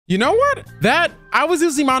You know what? That I was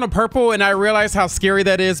using mono purple and I realized how scary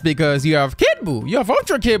that is because you have Kid Buu, you have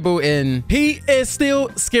Ultra Kid Buu, and he is still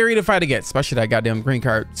scary to fight against, especially that goddamn green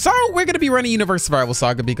card. So we're gonna be running Universe Survival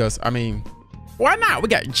Saga because I mean, why not? We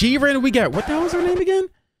got Jiren, we got, what the hell is her name again?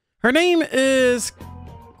 Her name is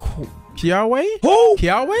Kiawe? Who?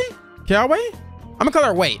 Kiawe? I'm gonna call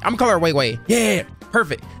her Wei. I'm gonna call her Wei. Yeah,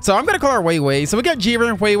 perfect. So I'm gonna call her Wei. So we got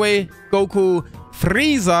Jiren, Wei, Goku,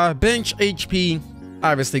 Frieza, bench HP.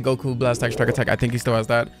 Obviously, Goku, Blast Attack, Strike Attack. I think he still has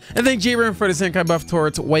that. And then Jiren for the Zenkai buff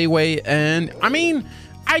towards Wei. And I mean,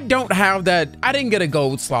 I don't have that. I didn't get a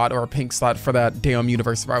gold slot or a pink slot for that damn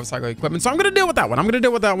Universe Survival Saga equipment. So I'm gonna deal with that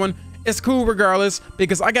one. It's cool regardless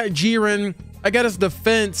because I got Jiren. I got his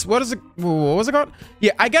defense. What was it called?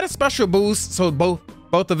 Yeah, I got a special boost. So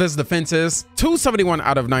both of his defenses, 271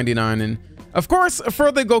 out of 99. And of course,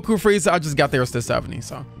 for the Goku Frieza, I just got theirs to 70.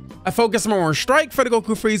 So I focus more on strike for the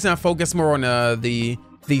Goku Frieza, and I focus more on the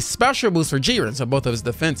special boost for Jiren, so both of his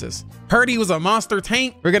defenses. Heard he was a monster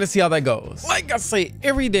tank. We're gonna see how that goes. Like I say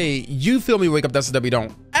every day, you feel me, wake up, that's SW.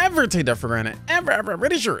 Don't ever take that for granted. Ever.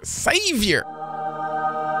 It is your savior.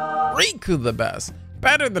 RikuTheBest.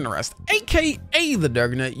 Better than the rest. AKA the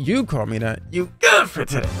Juggernaut. You call me that. You good for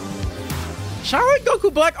today. Charlotte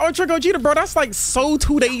Goku Black Ultra Gogeta, bro. That's like so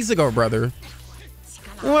 2 days ago, brother.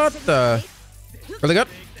 What the? Really good?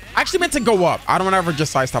 I actually meant to go up. I don't ever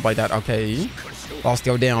just side stop like that. Okay. Lost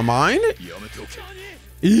your damn mind.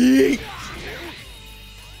 Eek.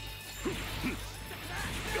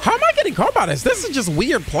 How am I getting caught by this? This is just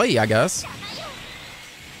weird play, I guess.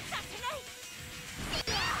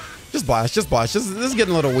 Just blast. This is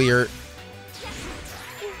getting a little weird.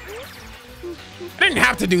 I didn't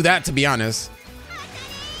have to do that, to be honest.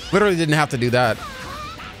 Literally didn't have to do that.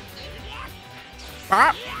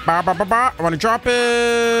 I want to drop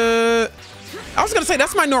it. I was gonna say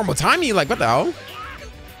that's my normal timing. Like, what the hell?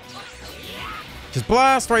 Just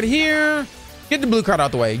blast right here. Get the blue card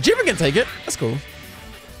out the way. Jiren can take it. That's cool.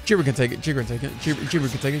 Jiren can take it.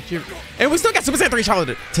 And we still got Super Saiyan 3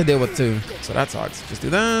 Charlotte to deal with too. So that sucks. Just do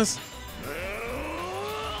this.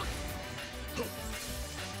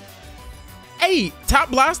 Hey, top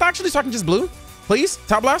blast actually, so I can just blue. Please,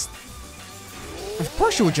 top blast. Of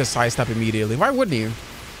course you would just sidestep immediately. Why wouldn't you?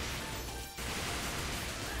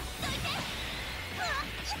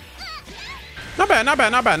 Not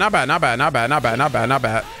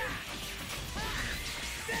bad.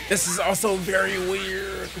 This is also very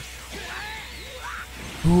weird.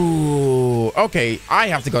 Ooh, okay. I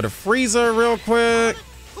have to go to Frieza real quick.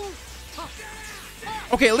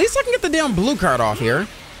 Okay, at least I can get the damn blue card off here.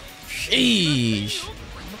 Sheesh.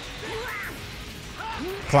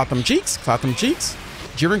 Clap them cheeks.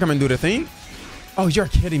 Jiren, come and do the thing. Oh, you're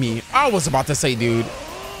kidding me. I was about to say, dude.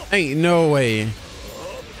 Ain't no way.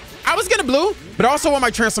 I was getting blue, but I also want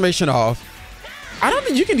my transformation off. I don't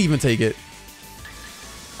think you can even take it.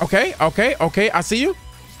 Okay. I see you.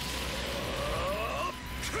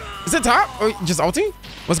 Is it top? Or just ulting?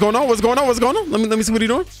 What's going on? Let me see what he's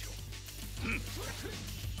doing.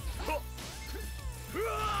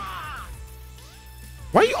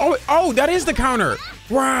 Why you always, oh, that is the counter.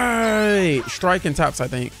 Right. Strike and taps, I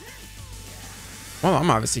think. Well, I'm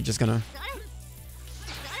obviously just gonna.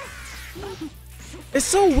 It's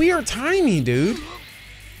so weird timing, dude.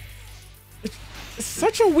 It's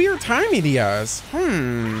such a weird timing, Diaz.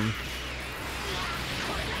 I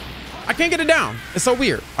can't get it down. It's so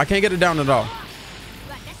weird. I can't get it down at all.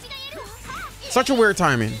 Such a weird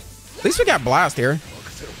timing. At least we got blast here.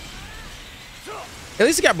 At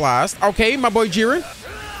least we got blast. Okay, my boy Jiren.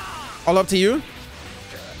 All up to you.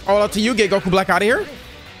 Get Goku Black out of here.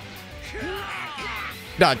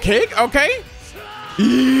 That kick. Okay.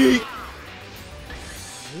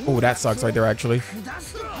 Oh, that sucks right there, actually.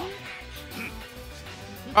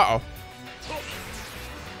 Uh-oh.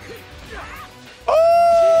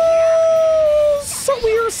 Oh, so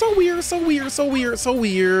weird.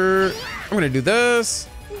 I'm gonna do this.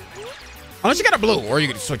 Unless you got a blue, or you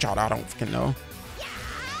can switch out. I don't fucking know.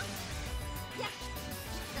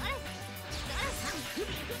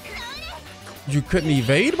 You couldn't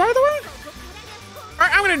evade, by the way? All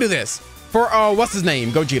right, I'm gonna do this for what's his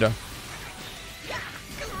name? Gogeta.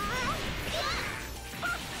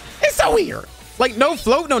 It's so weird. Like no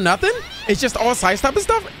float, no nothing. It's just all sidestep and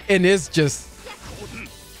stuff, and it's just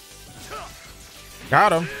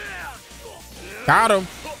got him. At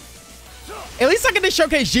least I get to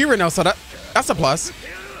showcase Jiren now, so that's a plus.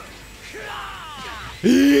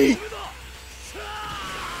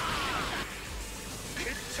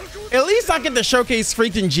 At least I get to showcase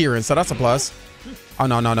freaking Jiren, so that's a plus. Oh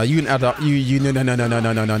no, you no, you have to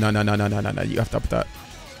up that.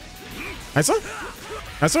 Nice one.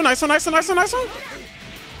 Nice one, nice one, nice one, nice one, nice one.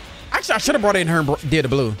 Actually, I should have brought in her and did the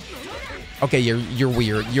blue. Okay, you're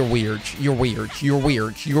weird. You're weird. You're weird. You're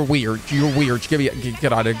weird. You're weird. You're weird.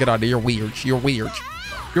 Get out of there. Get out of there. You're weird. You're weird.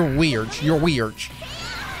 You're weird. You're weird.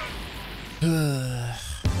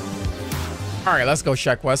 All right, let's go,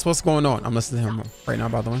 Shaq West. What's going on? I'm listening to him right now,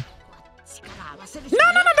 by the way. No,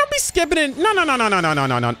 don't be skipping it. No.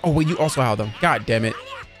 Oh, wait, you also held him. God damn it.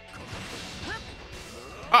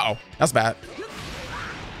 Uh-oh, that's bad.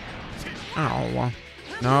 Oh,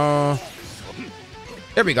 no.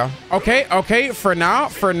 There we go. Okay. For now,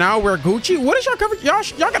 we're Gucci. What is your cover?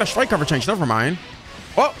 Y'all got a strike cover change. Never mind.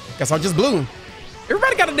 Well, guess I'll just blue.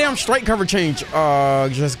 Everybody got a damn strike cover change.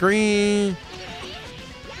 Just green.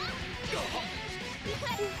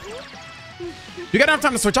 You got enough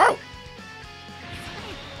time to switch out?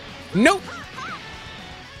 Nope.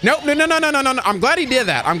 Nope. No. I'm glad he did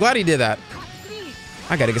that. I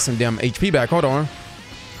gotta get some damn HP back. Hold on.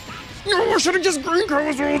 No, I should have just green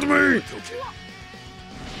colors rolled me.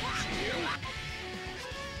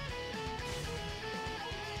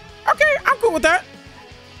 Okay, I'm cool with that.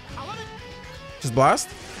 Just blast.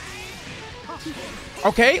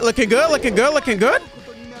 Okay, looking good.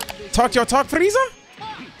 Talk your talk, Frieza.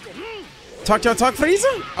 Talk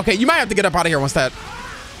Frieza. Okay, you might have to get up out of here once that.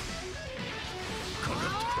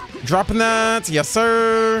 Dropping that. Yes,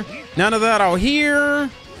 sir. None of that out here.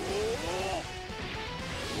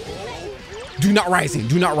 Do not rising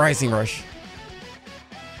rush.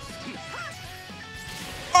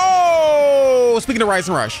 Oh, speaking of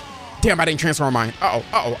rising rush. Damn, I didn't transform mine. Uh-oh.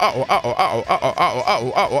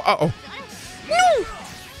 No.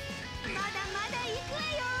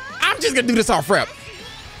 I'm just gonna do this off rep.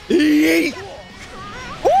 Oh,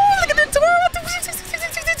 look at that.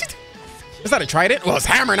 Is that a trident? Well, it's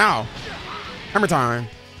hammer now. Hammer time.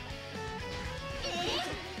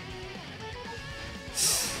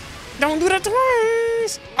 Don't do that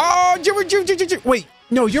twice. Oh, Jiren. Wait,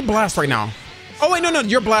 no, you're blast right now. Oh, wait, no,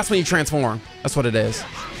 you're blast when you transform. That's what it is.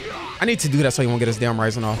 I need to do that so he won't get his damn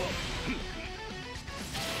rising off.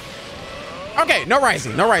 Okay, no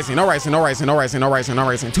rising.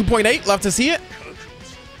 2.8, love to see it.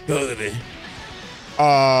 Good.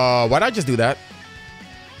 Why'd I just do that?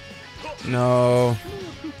 No.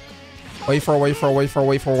 Wait for it. Woo!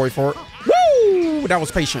 That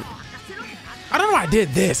was patient. I don't know why I did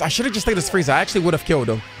this. I should have just stayed as Frieza. I actually would have killed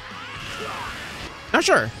him. Not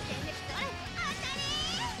sure.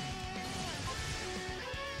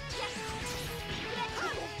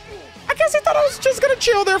 I guess I thought I was just gonna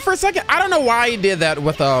chill there for a second. I don't know why he did that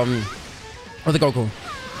with the Goku.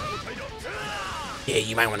 Yeah,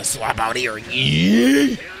 you might want to swap out here.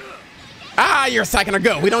 Yeah. Ah, you're a second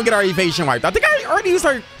ago. We don't get our evasion wiped. I think I already used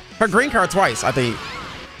her green card twice, I think.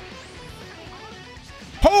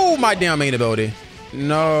 Oh, my damn main ability.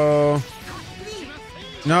 No.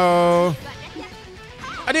 I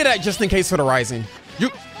did that just in case for the rising.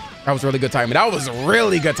 That was really good timing. Oh,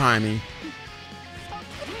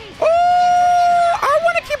 I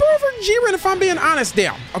want to keep her over Jiren if I'm being honest.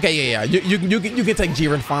 Damn. Okay, yeah. You can take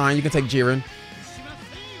Jiren. Fine. You can take Jiren.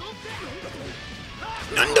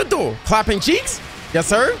 Clapping cheeks. Yes,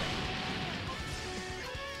 sir.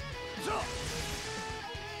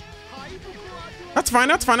 That's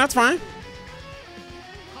fine.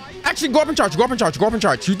 Actually, go up and charge.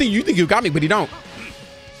 You think you got me, but you don't.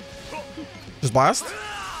 Just blast.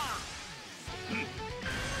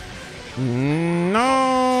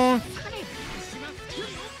 No.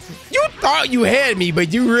 You thought you had me,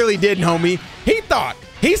 but you really didn't, homie.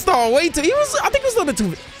 He stalled way too. I think he was a little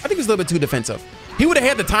bit too defensive. He would have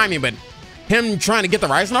had the timing, but him trying to get the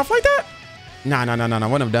rising off like that? Nah. I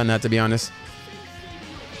wouldn't have done that, to be honest.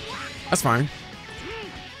 That's fine.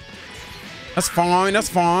 That's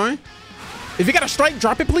fine. If you got a strike,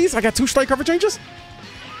 drop it, please. I got 2 strike cover changes.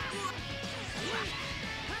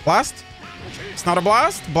 Blast. It's not a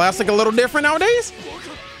blast. Blast like a little different nowadays.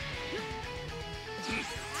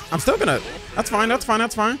 I'm still gonna. That's fine.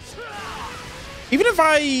 Even if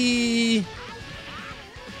I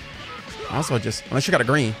also just, unless you got a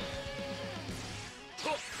green,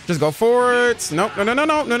 just go for it. Nope. No.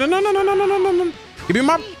 Give me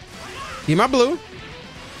my blue.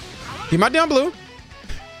 Give my damn blue.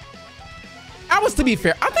 That was, to be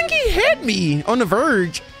fair, I think he hit me on the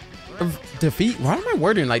verge of defeat. Why am I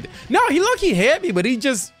wording like that? No, he hit me, but he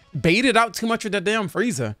just baited out too much with that damn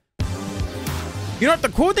Frieza. You know what? The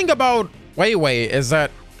cool thing about Wei Wei is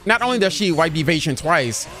that not only does she wipe evasion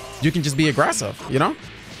twice, you can just be aggressive, you know?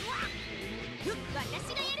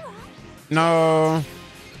 No.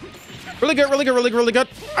 Really good.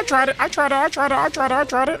 I tried it.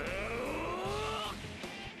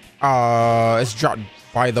 It's dropped.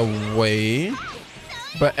 by the way.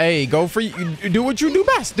 But hey, go for you. Do what you do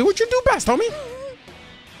best. Do what you do best, homie.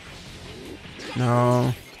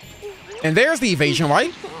 No. And there's the evasion,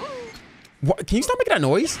 right? What? Can you stop making that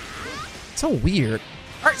noise? So weird.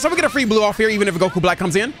 All right, so we get a free blue off here, even if Goku Black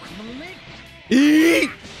comes in. Eat.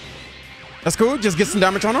 That's cool. Just get some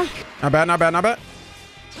damage on him. Not bad, not bad, not bad.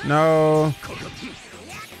 No.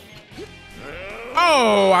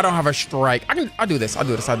 Oh, I don't have a strike. I'll do this. I'll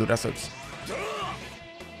do this.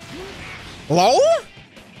 LOL?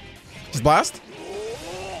 Just blast.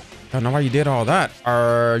 Don't know why you did all that.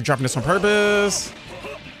 Dropping this on purpose.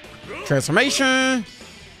 Transformation.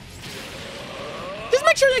 Just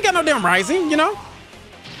make sure you ain't got no damn rising, you know?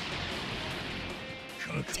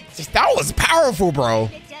 That was powerful, bro.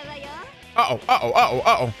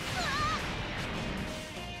 Uh-oh.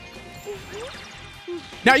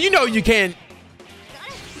 Now, you know you can't.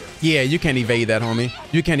 Yeah, you can't evade that, homie.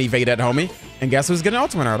 You can't evade that, homie. And guess who's getting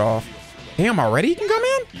ultimate art off? Damn, already you can come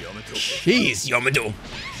in? Jeez, Yomadu.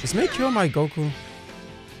 This may kill my Goku.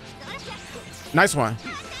 Nice one.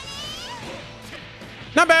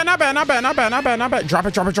 Not bad. Drop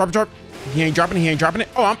it. He ain't dropping it.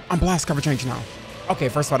 Oh, I'm blast cover change now. Okay,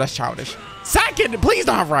 first of all, that's childish. Second, please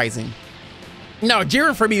don't have rising. No,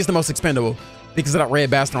 Jiren for me is the most expendable because of that red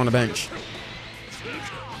bastard on the bench.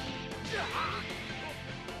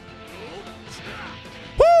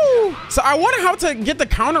 Woo! So I wonder how to get the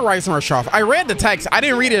counter rising rush off. I read the text. I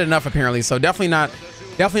didn't read it enough apparently, so definitely not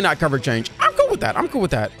cover change. I'm cool with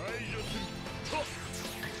that.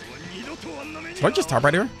 So I just top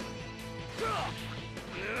right here.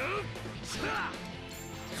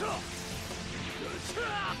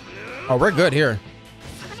 Oh, we're good here.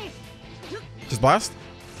 Just blast.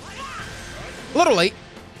 A little late,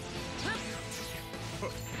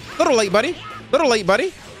 buddy. Little late.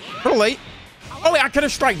 Oh, wait, I could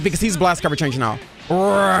have strike because he's blast cover change now.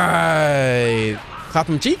 Right. Clap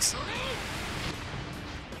them cheeks.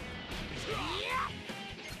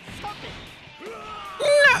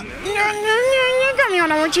 Got me on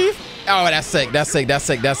that one, Chief. Oh, that's sick. I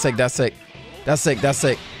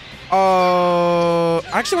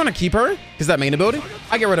actually want to keep her because that main ability.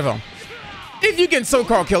 I get rid of him. If you can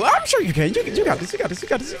so-called kill her, I'm sure you can. You got this.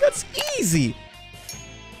 That's easy.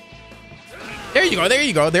 There you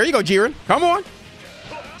go, Jiren. Come on.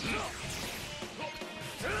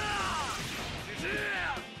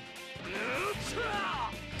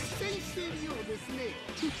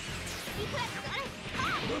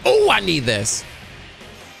 Oh, I need this.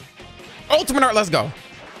 Ultimate art, let's go.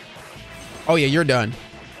 Oh yeah, you're done.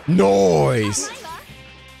 Nice.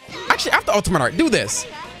 Actually, after ultimate art, do this.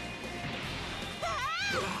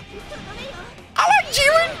 I like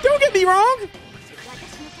Jiren. Don't get me wrong.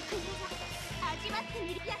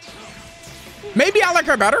 Maybe I like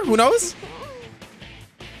her better. Who knows?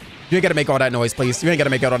 You ain't gotta make all that noise, please. You ain't gotta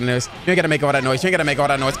make all that noise.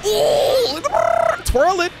 Ooh,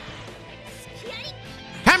 twirl it.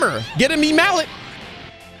 Hammer, getting me mallet.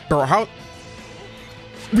 Bro, how?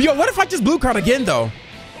 Yo, what if I just blue card again, though?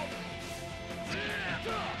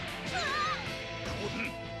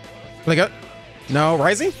 Like a no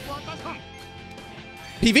rising.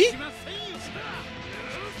 PV.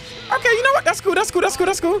 Okay, you know what? That's cool.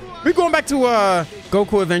 We're going back to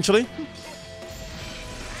Goku eventually.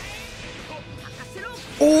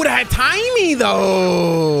 Oh, that timey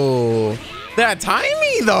though.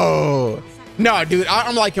 No, dude,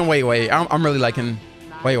 I'm liking Wei. I'm really liking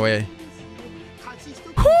Wei.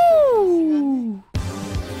 Whoo!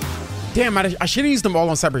 Damn, I should have used them all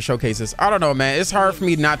on separate showcases. I don't know, man. It's hard for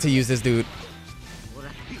me not to use this dude.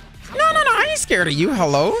 No, I ain't scared of you.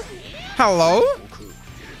 Hello?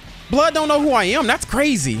 Blood don't know who I am. That's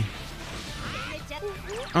crazy.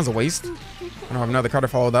 That was a waste. I don't have another card to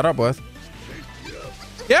follow that up with.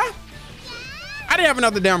 Yeah? I didn't have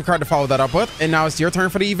another damn card to follow that up with. And now it's your turn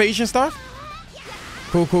for the evasion stuff.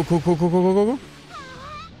 Cool.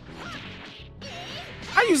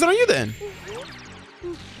 I'll use it on you then.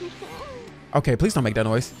 Okay, please don't make that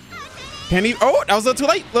noise. Can't even. Oh, that was a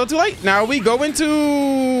little too late. Now we go into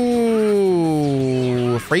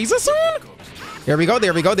Frieza soon. There we go.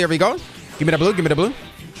 Give me the blue.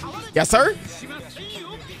 Yes, sir.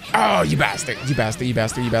 Oh, you bastard.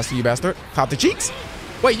 Pop the cheeks.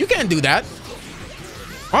 Wait, you can't do that.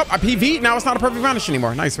 Oh, I PV. Now it's not a perfect vanish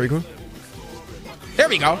anymore. Nice, Riku. There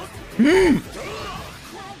we go.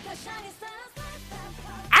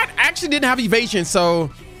 I actually didn't have evasion, so...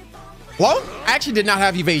 Well, I actually did not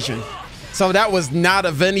have evasion. So that was not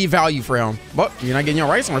of any value for him. But you're not getting your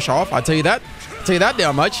rice rush off. I'll tell you that.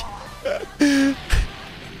 Damn much.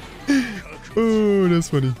 Oh, that's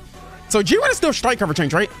funny. So Jiren is still strike cover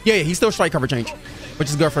change, right? Yeah, he's still strike cover change. which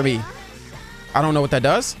is good for me. I don't know what that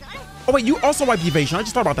does. Oh, wait, you also wipe evasion. I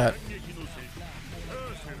just thought about that.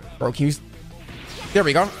 Bro, can you... There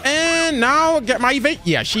we go. And now get my evade.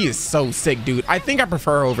 Yeah, she is so sick, dude. I think I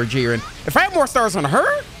prefer her over Jiren. If I had more stars on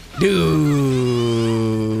her,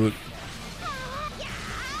 dude.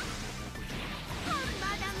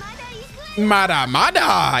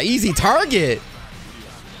 Mada. Easy target.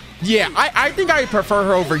 Yeah, I think I prefer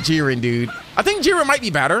her over Jiren, dude. I think Jiren might be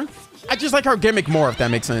better. I just like her gimmick more, if that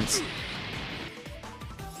makes sense.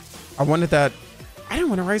 I wanted that. I didn't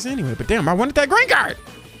want to rise anyway, but damn, I wanted that green card.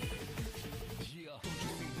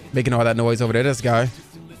 Making all that noise over there, this guy.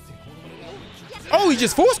 Oh, he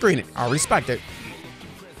just full screened it. I respect it.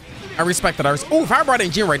 I respect it. Oh, if I brought in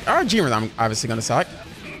Jiren right. Jiren, I'm obviously going to suck.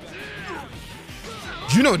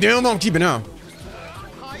 You know damn well I'm keeping him.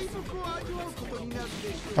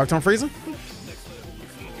 Talk to him, Frieza.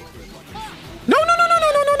 No.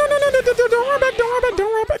 Don't roll back.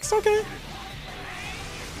 Don't roll back. It's okay.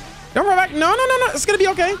 Don't roll back. No. It's going to be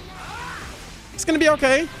okay. It's going to be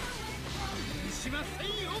okay.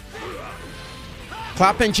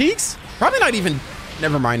 Clapping cheeks? Probably not even.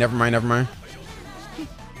 Never mind.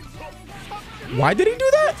 Why did he do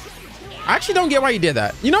that? I actually don't get why he did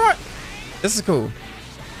that. You know what? This is cool.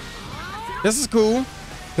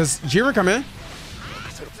 Does Jiren come in?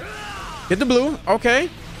 Get the blue. Okay.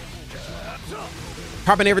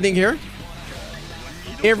 Popping everything here.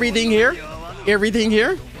 Everything here.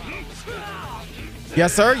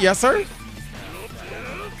 Yes, sir.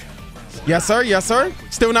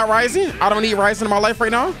 Still not rising. I don't need rising in my life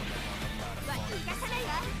right now.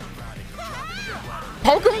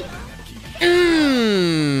 Poke him.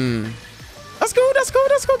 That's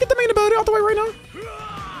cool. Get the main ability out the way right now.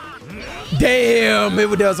 Damn,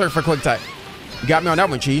 it does hurt for quick type. You got me on that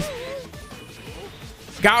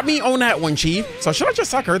one, Chief. So should I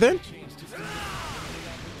just suck her then?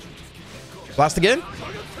 Blast again.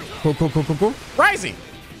 Cool. Rising.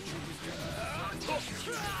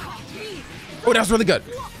 Oh, that was really good.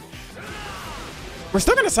 We're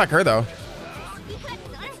still gonna suck her though.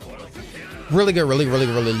 Really good, really.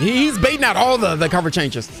 He's baiting out all the cover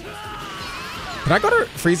changes. Can I go to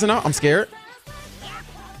Frieza now? I'm scared.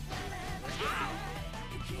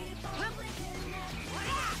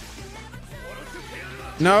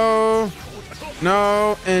 No,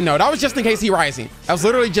 and no. That was just in case he rising. That was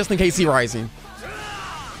literally just in case he rising.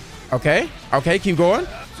 Okay, keep going.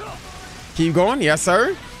 Yes,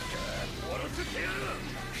 sir.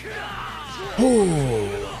 Ooh.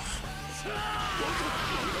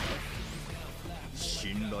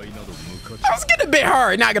 That was getting a bit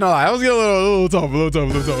hard, not gonna lie. I was getting a little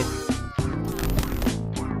tough.